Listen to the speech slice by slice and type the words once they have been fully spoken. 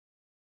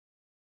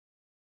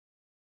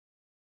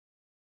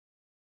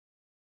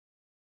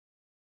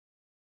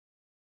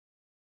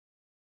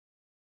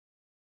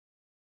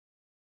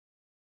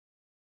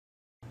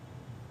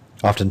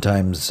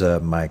Oftentimes,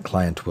 my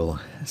client will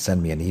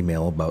send me an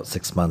email about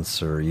 6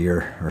 months or a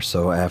year or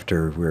so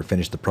after we're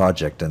finished the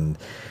project, and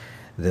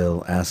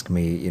they'll ask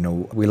me,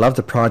 we love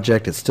the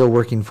project, it's still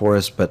working for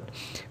us, but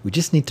we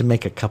just need to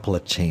make a couple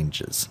of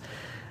changes.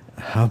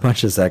 How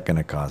much is that going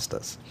to cost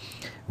us?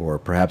 Or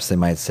perhaps they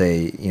might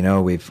say,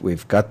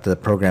 we've got the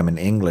program in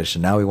English,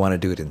 and now we want to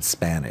do it in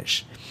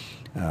Spanish.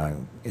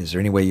 Is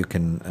there any way you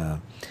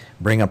can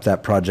bring up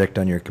that project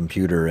on your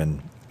computer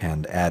and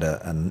add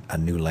a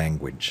new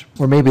language?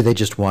 Or maybe they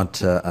just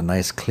want a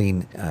nice,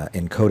 clean,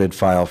 encoded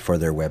file for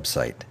their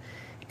website.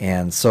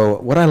 And so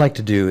what I like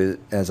to do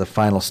as a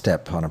final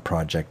step on a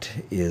project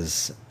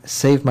is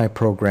save my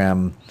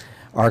program,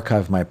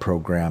 archive my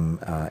program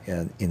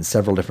in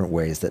several different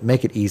ways that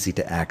make it easy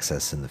to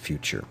access in the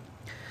future.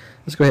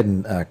 Let's go ahead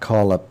and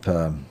call up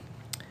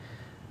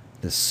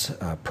this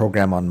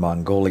program on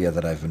Mongolia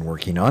that I've been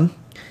working on.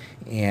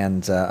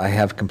 And I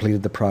have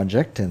completed the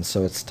project, and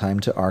so it's time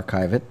to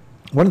archive it.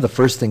 One of the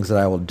first things that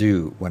I will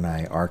do when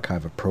I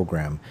archive a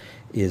program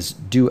is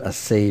do a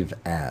save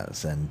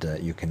as, and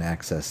you can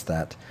access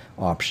that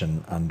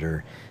option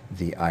under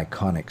the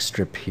iconic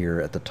strip here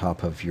at the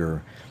top of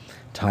your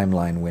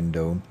timeline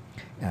window.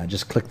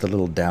 Just click the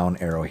little down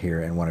arrow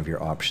here, and one of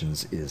your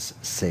options is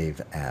Save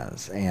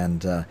As.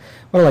 And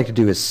what I like to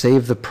do is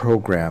save the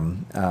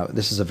program.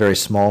 This is a very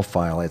small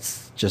file.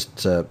 It's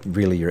just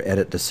really your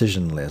edit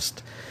decision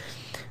list.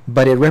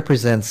 But it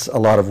represents a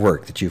lot of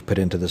work that you've put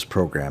into this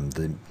program.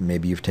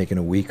 Maybe you've taken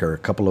a week or a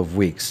couple of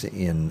weeks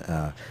in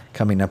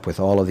coming up with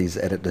all of these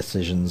edit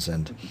decisions,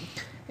 and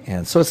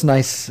so it's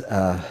nice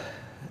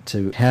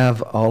to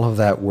have all of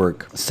that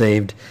work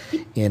saved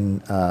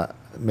in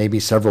maybe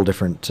several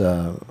different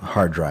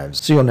hard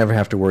drives. So you'll never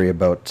have to worry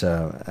about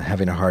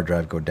having a hard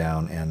drive go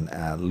down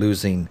and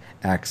losing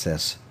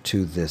access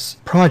to this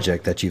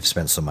project that you've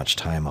spent so much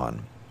time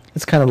on.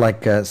 It's kind of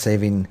like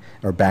saving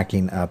or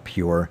backing up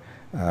your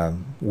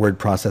word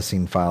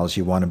processing files.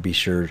 You want to be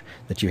sure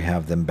that you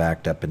have them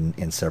backed up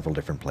in several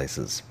different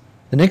places.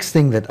 The next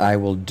thing that I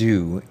will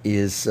do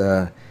is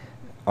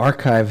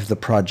archive the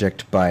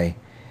project by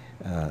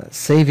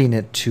saving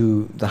it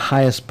to the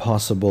highest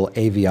possible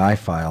AVI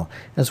file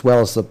as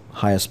well as the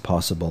highest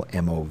possible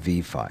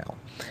MOV file.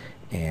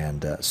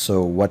 And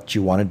so what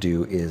you want to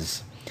do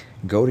is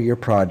go to your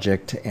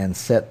project and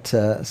set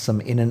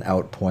some in and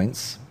out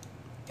points.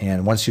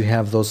 And once you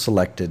have those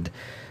selected,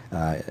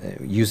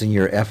 using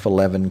your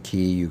F11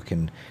 key, you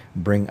can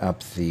bring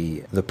up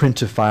the print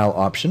to file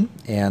option,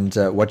 and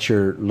what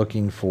you're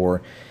looking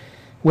for,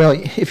 well,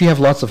 if you have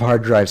lots of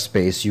hard drive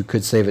space, you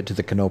could save it to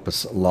the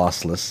Canopus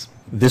lossless.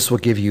 This will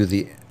give you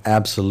the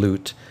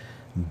absolute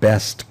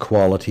best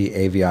quality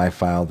AVI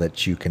file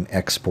that you can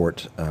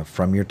export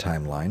from your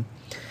timeline.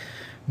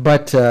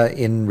 But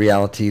in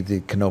reality,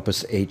 the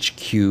Canopus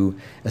HQ,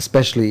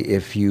 especially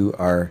if you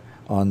are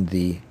on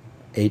the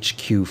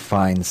HQ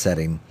fine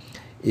setting,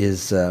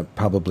 is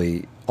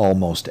probably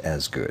almost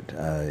as good.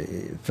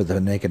 For the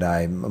naked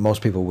eye,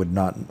 most people would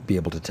not be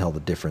able to tell the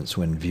difference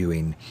when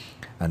viewing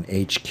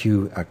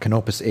a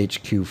Canopus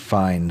HQ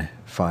fine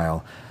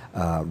file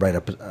right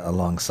up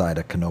alongside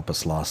a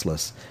Canopus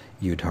lossless.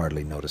 You'd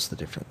hardly notice the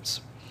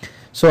difference.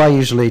 So I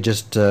usually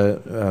just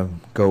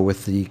go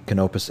with the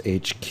Canopus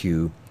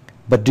HQ,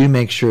 but do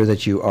make sure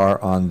that you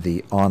are on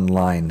the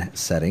online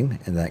setting,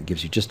 and that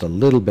gives you just a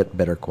little bit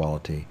better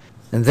quality.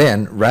 And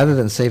then, rather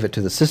than save it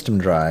to the system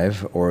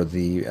drive or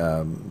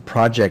the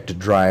project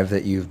drive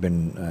that you've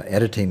been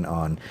editing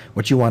on,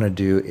 what you want to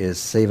do is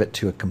save it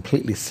to a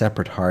completely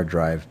separate hard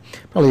drive,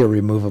 probably a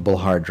removable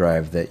hard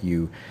drive that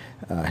you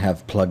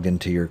have plugged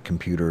into your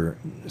computer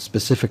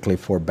specifically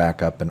for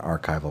backup and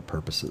archival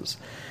purposes.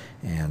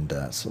 And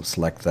so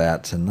select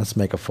that, and let's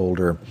make a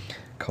folder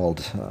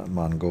called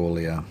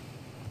Mongolia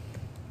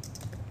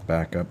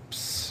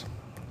Backups.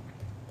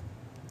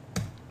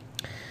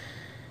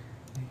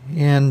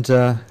 And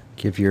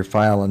give your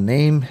file a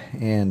name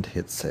and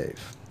hit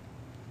save.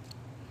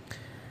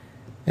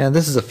 And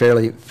this is a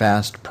fairly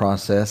fast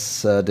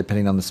process.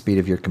 Depending on the speed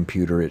of your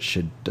computer, it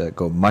should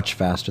go much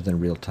faster than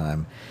real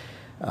time.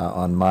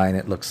 On mine,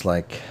 it looks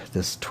like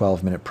this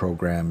 12-minute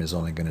program is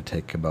only going to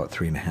take about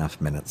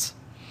 3.5 minutes.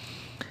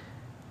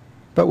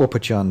 But we'll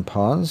put you on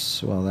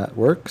pause while that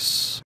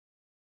works.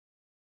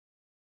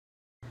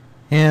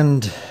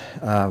 And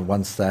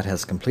once that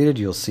has completed,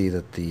 you'll see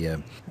that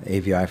the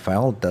AVI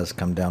file does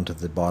come down to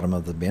the bottom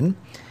of the bin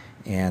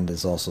and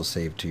is also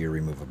saved to your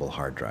removable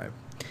hard drive.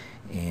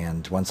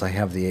 And once I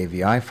have the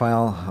AVI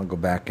file, I'll go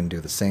back and do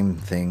the same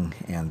thing,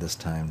 and this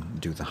time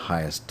do the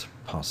highest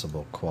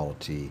possible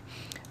quality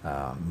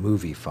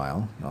movie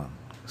file. I'll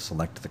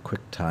select the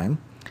QuickTime,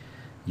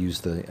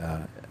 use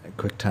the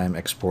QuickTime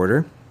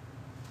exporter,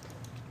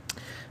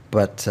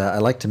 but I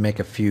like to make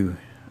a few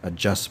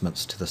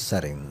adjustments to the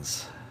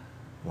settings.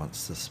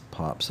 Once this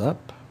pops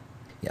up,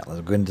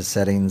 let's go into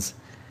settings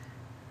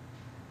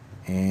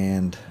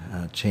and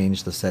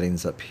change the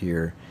settings up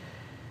here.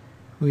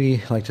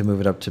 We like to move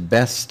it up to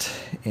best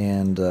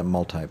and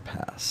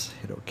multi-pass.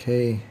 Hit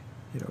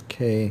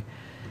OK,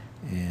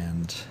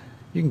 and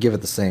You can give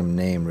it the same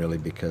name really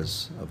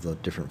because of the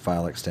different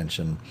file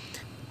extension.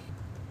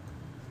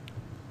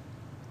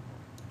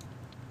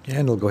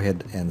 And we'll go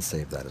ahead and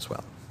save that as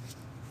well.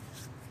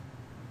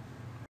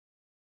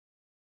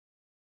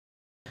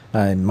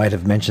 I might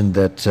have mentioned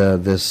that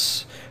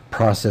this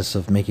process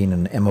of making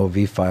an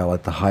MOV file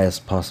at the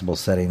highest possible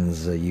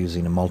settings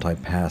using a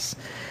multipass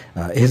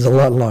is a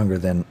lot longer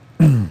than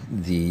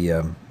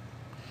the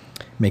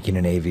making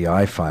an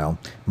AVI file,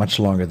 much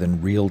longer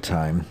than real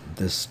time.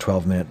 This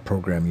 12-minute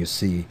program you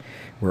see,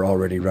 we're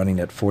already running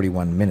at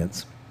 41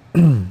 minutes,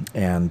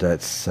 and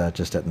it's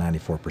just at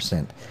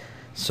 94%.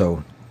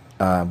 So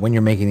when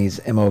you're making these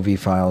MOV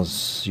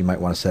files, you might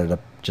want to set it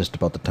up just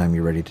about the time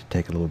you're ready to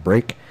take a little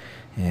break,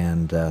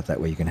 and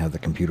that way you can have the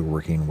computer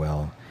working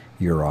while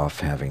you're off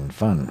having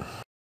fun.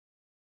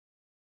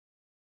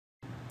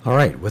 All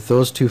right, with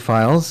those two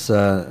files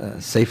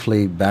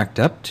safely backed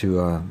up to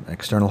an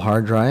external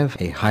hard drive,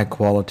 a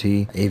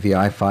high-quality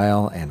AVI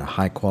file, and a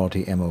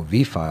high-quality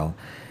MOV file,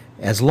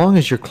 as long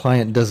as your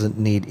client doesn't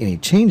need any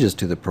changes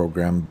to the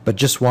program, but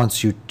just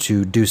wants you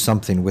to do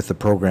something with the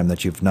program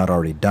that you've not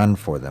already done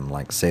for them,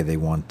 like say they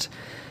want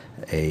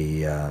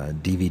a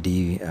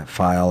DVD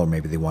file, or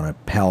maybe they want a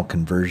PAL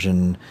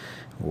conversion,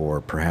 or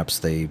perhaps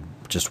they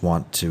just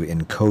want to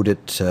encode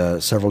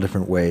it several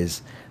different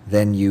ways,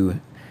 then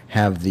you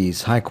have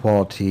these high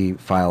quality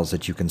files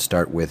that you can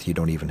start with. You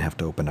don't even have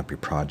to open up your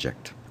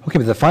project. Okay,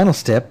 but the final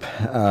step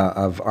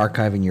of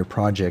archiving your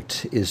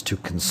project is to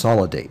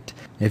consolidate.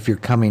 If you're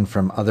coming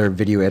from other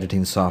video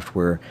editing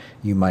software,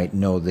 you might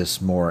know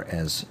this more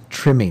as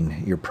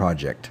trimming your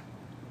project.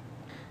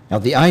 Now,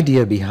 the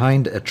idea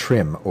behind a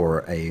trim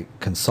or a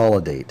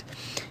consolidate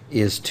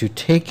is to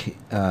take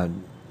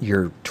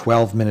your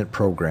 12-minute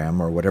program,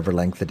 or whatever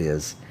length it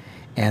is,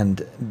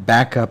 and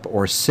back up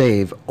or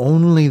save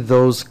only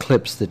those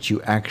clips that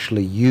you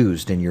actually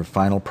used in your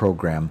final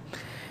program,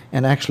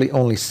 and actually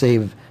only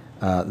save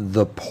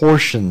the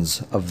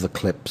portions of the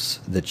clips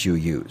that you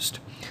used.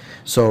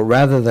 So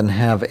rather than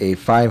have a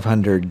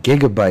 500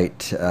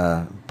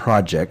 gigabyte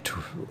project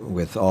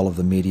with all of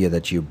the media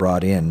that you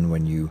brought in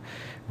when you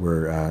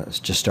were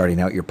just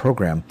starting out your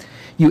program,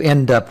 you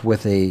end up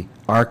with a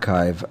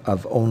archive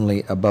of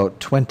only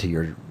about 20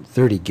 or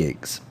 30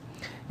 gigs.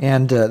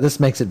 And this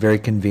makes it very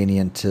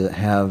convenient to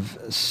have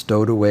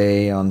stowed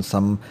away on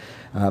some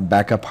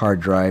backup hard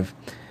drive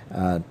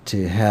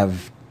to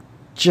have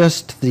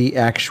just the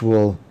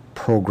actual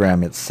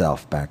program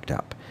itself backed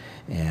up.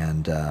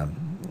 And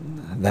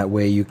that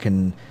way you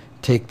can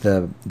take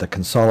the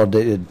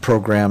consolidated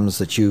programs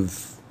that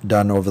you've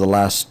done over the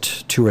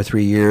last 2 or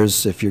 3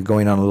 years. If you're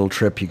going on a little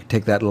trip, you can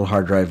take that little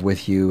hard drive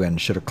with you,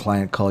 and should a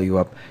client call you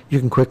up, you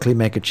can quickly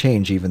make a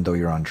change even though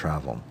you're on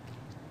travel.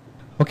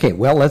 Okay,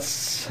 well,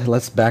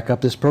 let's back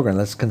up this program.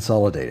 Let's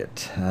consolidate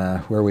it.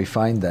 Where we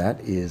find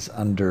that is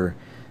under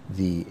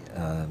the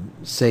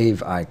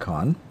save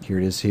icon. Here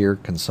it is here,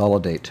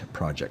 Consolidate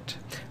Project.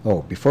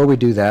 Oh, before we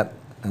do that,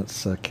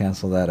 let's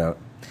cancel that out.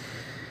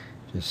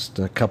 Just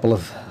a couple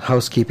of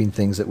housekeeping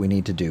things that we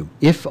need to do.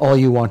 If all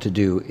you want to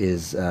do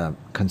is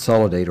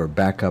consolidate or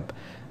back up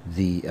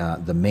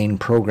the main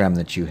program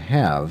that you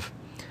have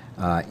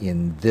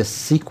in this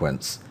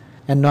sequence,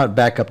 and not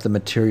back up the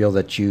material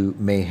that you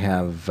may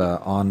have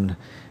on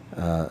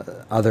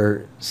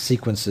other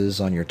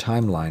sequences on your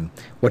timeline,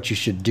 what you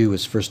should do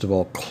is first of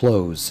all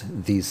close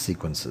these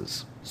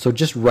sequences. So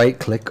just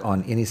right-click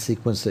on any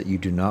sequence that you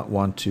do not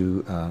want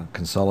to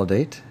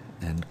consolidate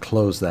and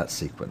close that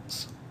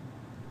sequence.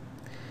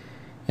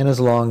 And as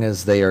long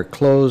as they are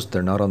closed,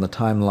 they're not on the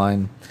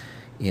timeline,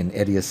 in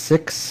Edius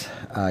 6,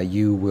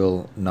 you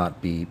will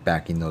not be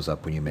backing those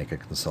up when you make a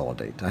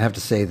consolidate. I have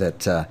to say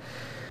that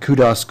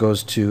kudos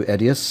goes to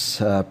Edius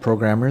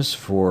programmers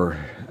for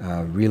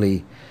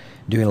really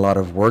doing a lot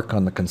of work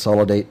on the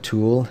Consolidate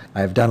tool.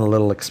 I've done a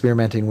little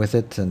experimenting with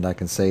it, and I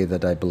can say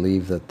that I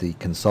believe that the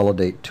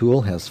Consolidate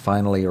tool has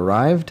finally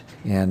arrived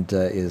and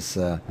is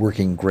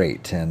working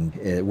great and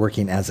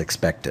working as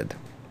expected.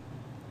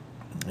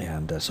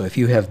 And so if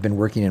you have been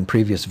working in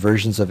previous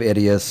versions of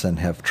Edius and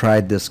have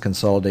tried this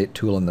Consolidate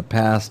tool in the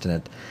past and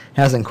it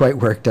hasn't quite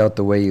worked out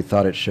the way you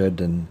thought it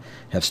should and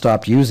have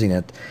stopped using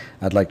it,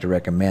 I'd like to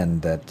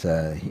recommend that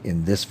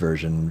in this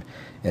version,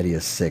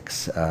 Edius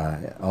 6,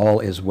 all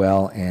is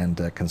well,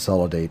 and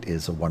Consolidate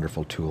is a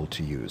wonderful tool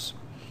to use.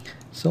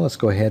 So let's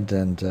go ahead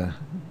and,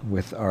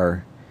 with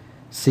our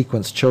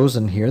sequence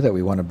chosen here that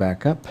we want to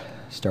back up,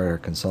 start our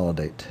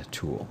Consolidate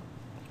tool.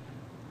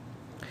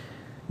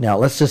 Now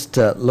let's just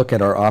look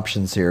at our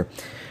options here.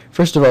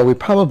 First of all, we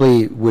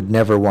probably would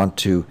never want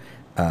to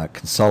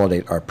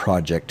consolidate our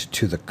project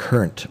to the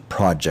current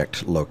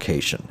project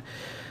location.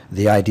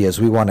 The idea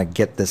is we want to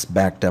get this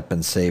backed up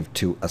and saved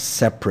to a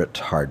separate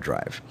hard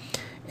drive.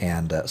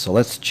 And so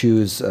let's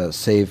choose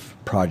Save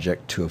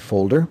Project to a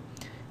folder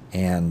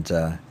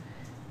and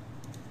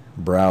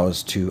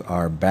browse to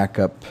our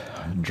backup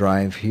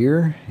drive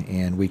here,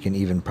 and we can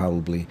even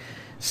probably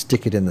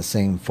stick it in the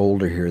same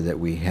folder here that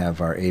we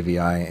have our AVI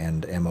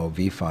and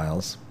MOV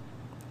files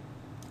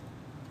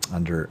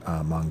under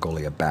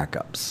Mongolia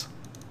Backups.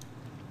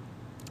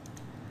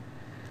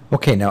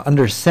 Okay, now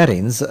under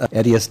settings,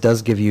 Edius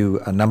does give you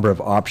a number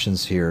of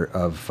options here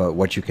of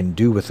what you can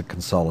do with the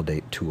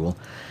Consolidate tool.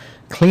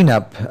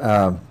 Cleanup,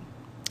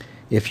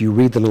 if you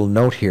read the little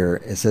note here,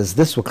 it says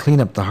this will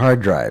clean up the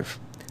hard drive.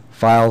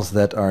 Files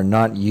that are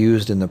not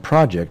used in the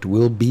project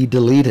will be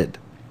deleted.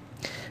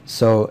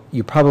 So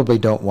you probably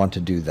don't want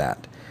to do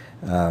that,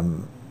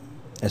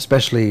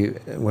 especially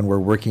when we're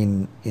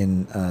working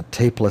in a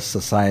tapeless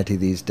society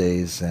these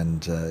days,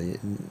 and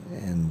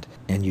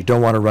you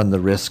don't want to run the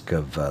risk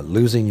of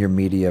losing your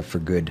media for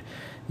good.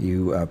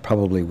 You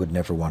probably would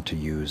never want to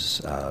use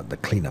the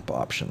cleanup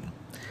option.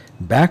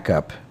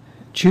 Backup,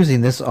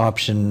 choosing this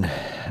option,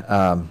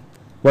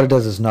 what it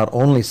does is not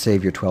only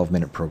save your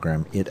 12-minute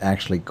program, it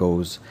actually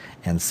goes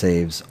and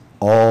saves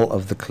all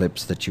of the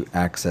clips that you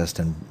accessed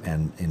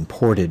and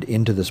imported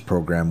into this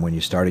program when you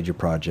started your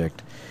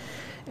project.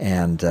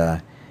 And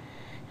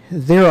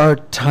there are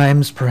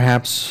times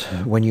perhaps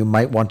when you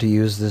might want to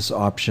use this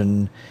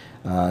option,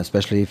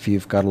 especially if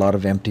you've got a lot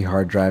of empty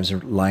hard drives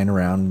lying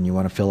around and you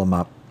want to fill them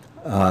up.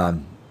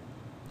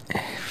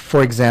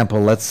 For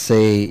example, let's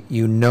say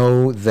you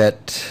know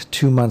that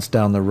 2 months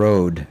down the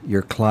road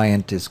your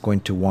client is going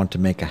to want to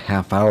make a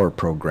half-hour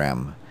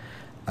program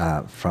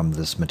from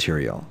this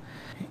material.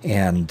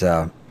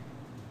 And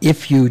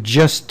if you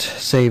just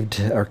saved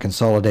or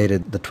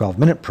consolidated the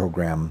 12-minute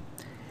program,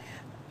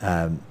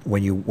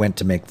 when you went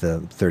to make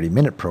the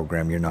 30-minute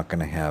program, you're not going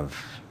to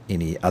have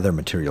any other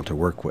material to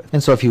work with.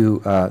 And so if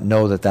you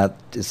know that that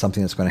is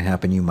something that's going to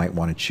happen, you might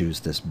want to choose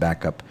this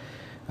backup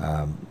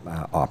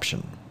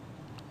option.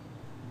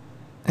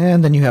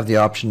 And then you have the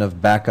option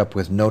of backup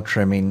with no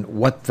trimming.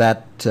 What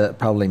that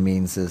probably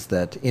means is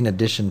that in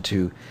addition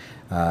to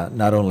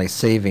not only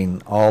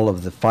saving all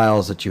of the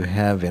files that you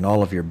have in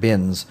all of your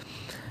bins,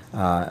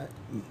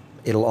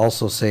 it'll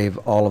also save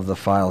all of the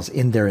files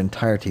in their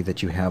entirety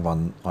that you have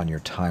on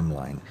your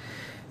timeline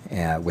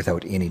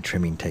without any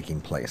trimming taking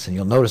place. And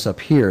you'll notice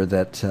up here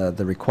that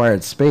the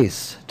required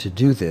space to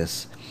do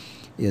this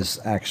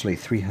is actually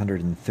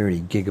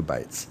 330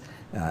 gigabytes.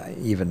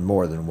 Even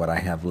more than what I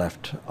have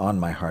left on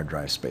my hard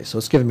drive space. So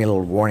it's giving me a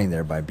little warning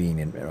there by being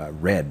in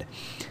red.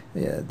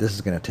 This is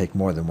going to take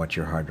more than what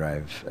your hard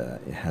drive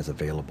has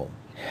available.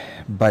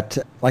 But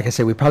like I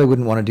say, we probably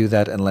wouldn't want to do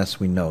that unless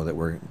we know that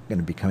we're going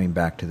to be coming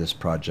back to this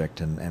project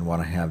and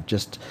want to have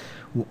just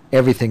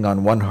everything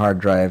on one hard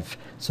drive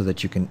so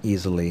that you can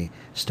easily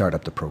start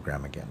up the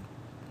program again.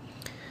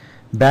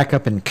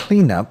 Backup and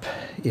cleanup,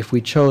 if we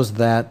chose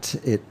that,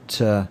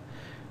 it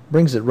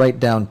brings it right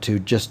down to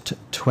just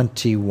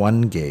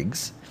 21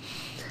 gigs.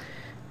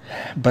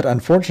 But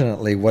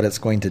unfortunately, what it's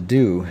going to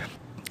do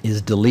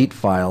is delete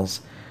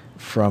files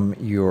from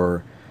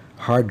your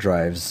hard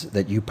drives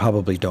that you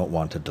probably don't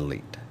want to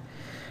delete.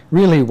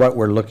 Really what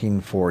we're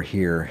looking for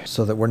here,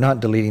 so that we're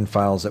not deleting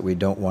files that we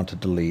don't want to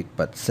delete,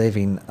 but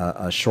saving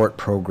a short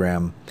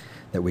program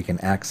that we can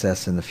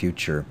access in the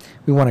future,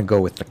 we want to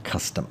go with the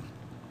custom.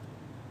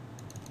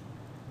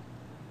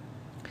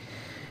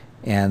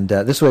 And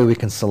this way we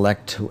can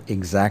select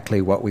exactly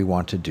what we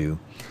want to do.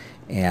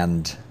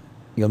 And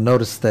you'll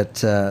notice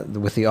that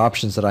with the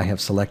options that I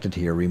have selected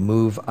here,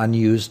 remove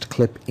unused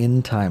clip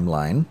in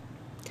timeline,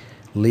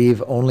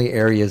 leave only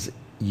areas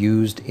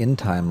used in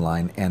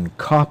timeline, and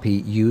copy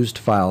used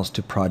files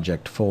to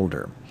project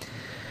folder.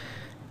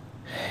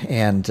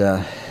 And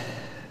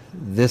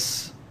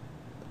this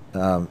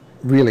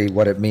really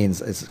what it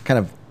means is kind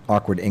of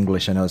awkward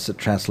English. I know it's a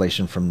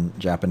translation from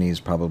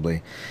Japanese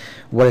probably.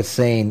 What it's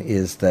saying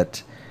is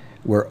that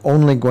we're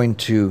only going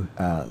to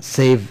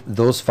save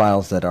those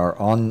files that are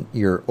on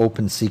your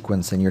open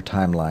sequence in your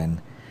timeline,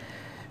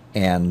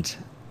 and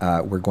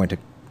we're going to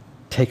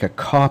take a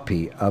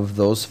copy of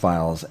those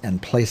files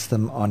and place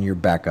them on your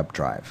backup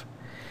drive.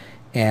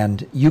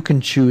 And you can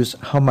choose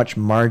how much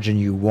margin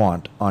you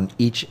want on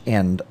each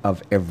end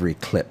of every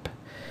clip.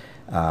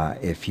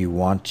 If you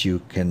want,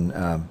 you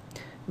can,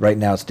 right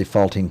now it's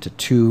defaulting to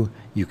 2,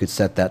 you could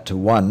set that to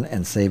 1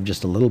 and save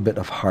just a little bit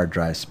of hard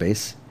drive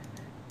space.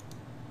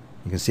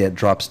 You can see it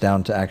drops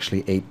down to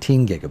actually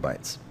 18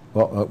 gigabytes.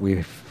 Well,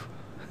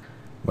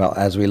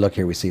 as we look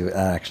here, we see that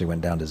actually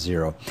went down to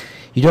 0.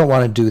 You don't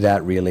want to do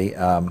that really.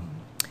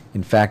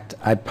 In fact,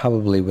 I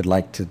probably would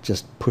like to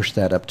just push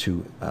that up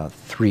to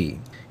 3.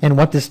 And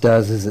what this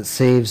does is it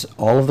saves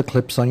all of the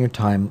clips on your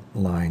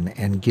timeline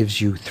and gives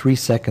you 3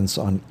 seconds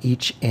on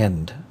each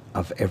end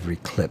of every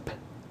clip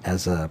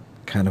as a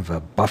kind of a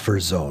buffer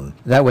zone.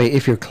 That way,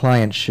 if your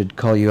client should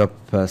call you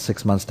up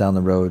 6 months down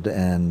the road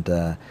and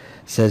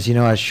says, you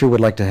know, I sure would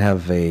like to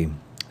have a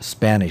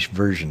Spanish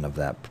version of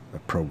that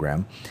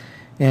program,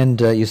 and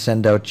you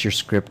send out your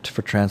script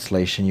for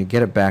translation, you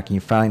get it back, and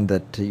you find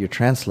that your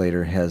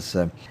translator has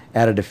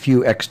added a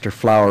few extra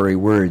flowery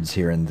words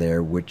here and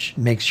there, which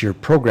makes your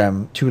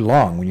program too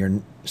long. When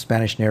your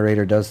Spanish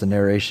narrator does the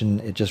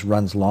narration, it just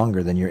runs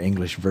longer than your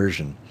English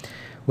version.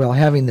 Well,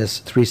 having this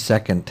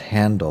 3-second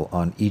handle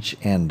on each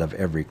end of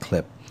every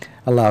clip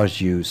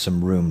allows you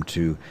some room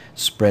to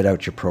spread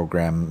out your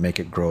program, make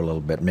it grow a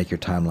little bit, make your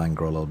timeline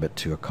grow a little bit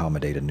to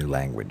accommodate a new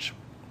language.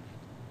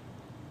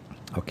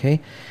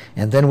 Okay,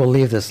 and then we'll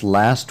leave this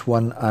last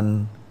one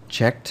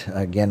unchecked.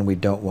 Again, we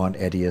don't want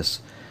Edius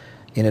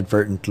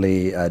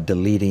inadvertently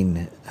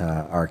deleting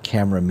our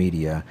camera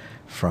media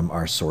from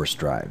our source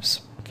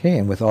drives. Okay,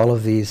 and with all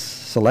of these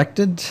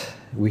selected,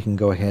 we can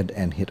go ahead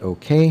and hit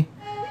OK.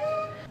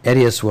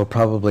 Edius will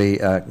probably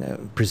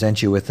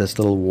present you with this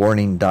little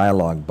warning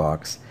dialog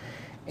box,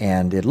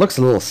 and it looks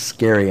a little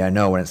scary, I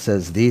know, when it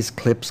says these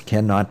clips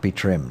cannot be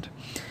trimmed.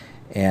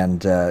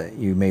 And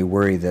you may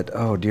worry that,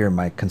 oh dear,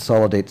 my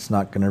Consolidate's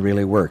not going to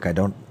really work. I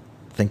don't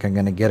think I'm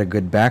going to get a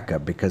good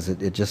backup because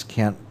it just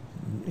can't,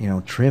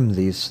 trim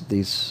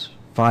these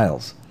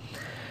files.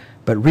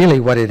 But really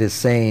what it is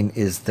saying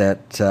is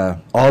that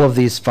all of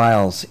these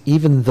files,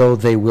 even though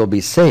they will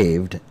be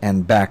saved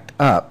and backed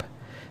up,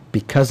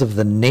 because of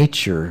the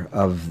nature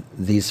of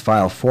these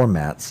file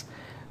formats,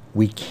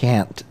 we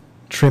can't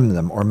trim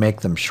them or make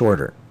them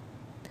shorter.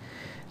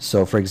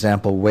 So, for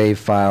example, WAV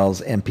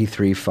files,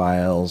 MP3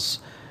 files,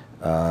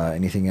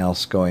 anything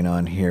else going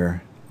on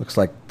here? Looks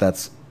like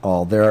that's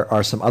all. There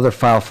are some other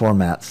file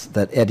formats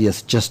that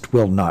Edius just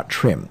will not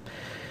trim.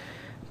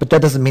 But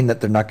that doesn't mean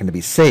that they're not going to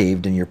be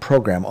saved in your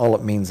program. All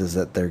it means is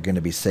that they're going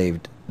to be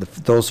saved,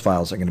 those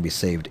files are going to be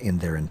saved in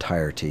their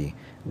entirety,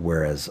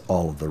 whereas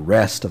all of the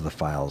rest of the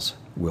files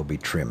will be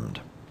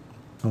trimmed.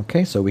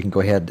 Okay, so we can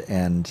go ahead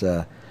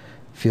and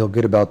feel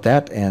good about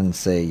that and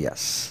say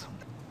yes.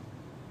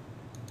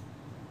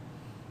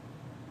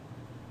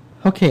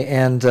 Okay,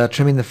 and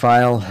trimming the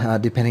file,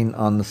 depending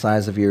on the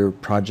size of your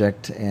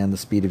project and the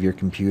speed of your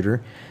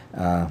computer,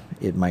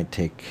 it might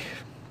take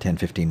 10,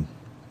 15,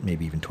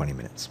 maybe even 20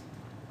 minutes.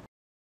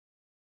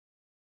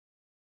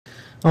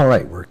 All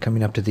right, we're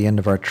coming up to the end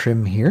of our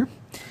trim here,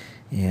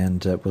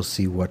 and we'll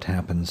see what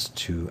happens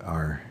to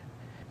our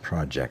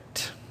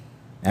project.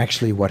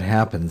 Actually, what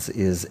happens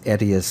is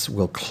Edius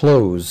will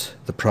close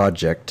the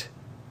project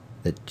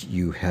that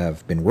you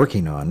have been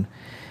working on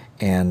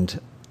and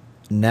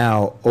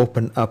now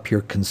open up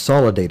your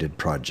Consolidated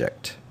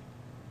project,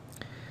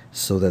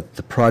 so that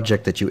the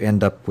project that you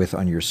end up with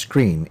on your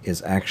screen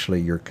is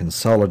actually your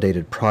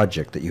Consolidated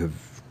project that you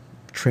have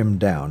trimmed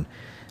down,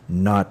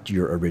 not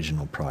your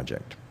original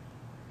project.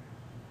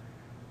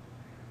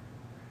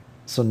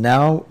 So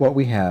now what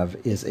we have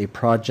is a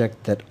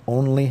project that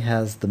only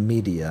has the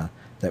media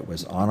that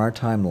was on our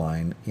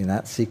timeline in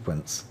that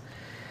sequence,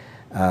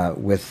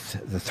 with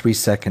the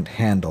 3-second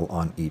handle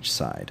on each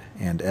side.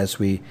 And as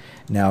we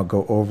now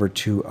go over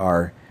to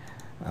our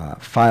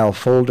file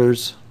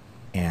folders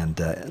and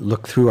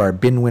look through our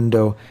bin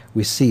window,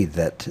 we see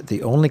that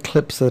the only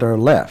clips that are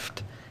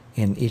left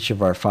in each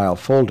of our file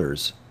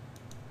folders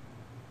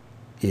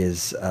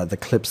is the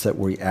clips that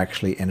we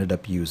actually ended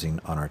up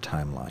using on our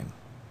timeline.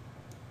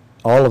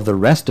 All of the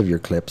rest of your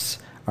clips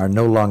are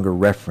no longer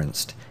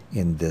referenced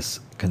in this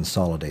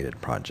Consolidated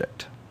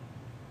project.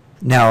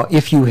 Now,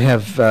 if you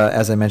have,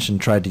 as I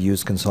mentioned, tried to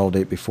use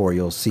Consolidate before,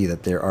 you'll see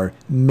that there are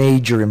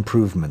major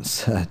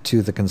improvements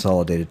to the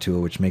Consolidated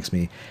tool, which makes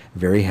me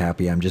very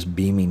happy. I'm just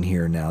beaming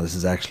here now. This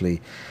is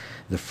actually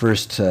the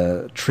first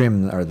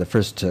trim, or the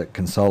first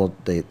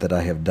Consolidate that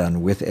I have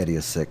done with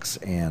Edius 6,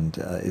 and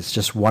it's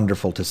just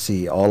wonderful to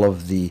see all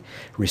of the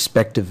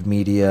respective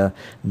media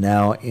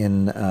now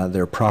in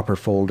their proper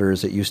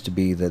folders. It used to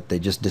be that they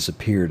just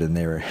disappeared and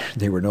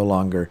they were no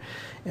longer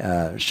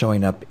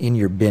showing up in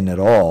your bin at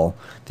all.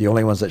 The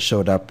only ones that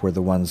showed up were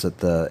the ones that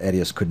the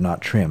Edius could not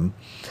trim,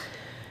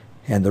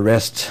 and the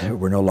rest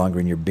were no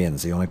longer in your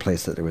bins. The only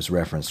place that it was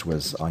referenced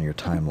was on your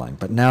timeline.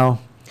 But now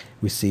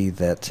we see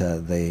that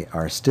they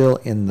are still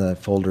in the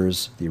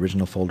folders, the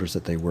original folders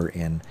that they were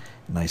in,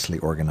 nicely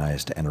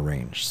organized and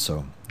arranged.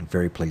 So I'm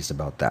very pleased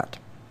about that.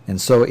 And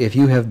so if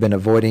you have been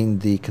avoiding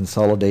the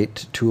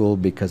Consolidate tool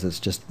because it's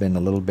just been a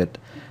little bit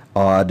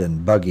odd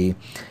and buggy,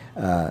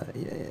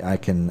 I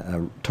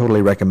can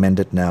totally recommend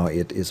it now.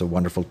 It is a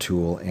wonderful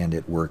tool and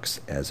it works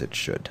as it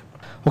should.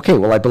 Okay,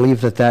 well, I believe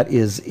that that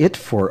is it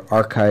for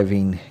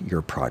archiving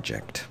your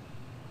project.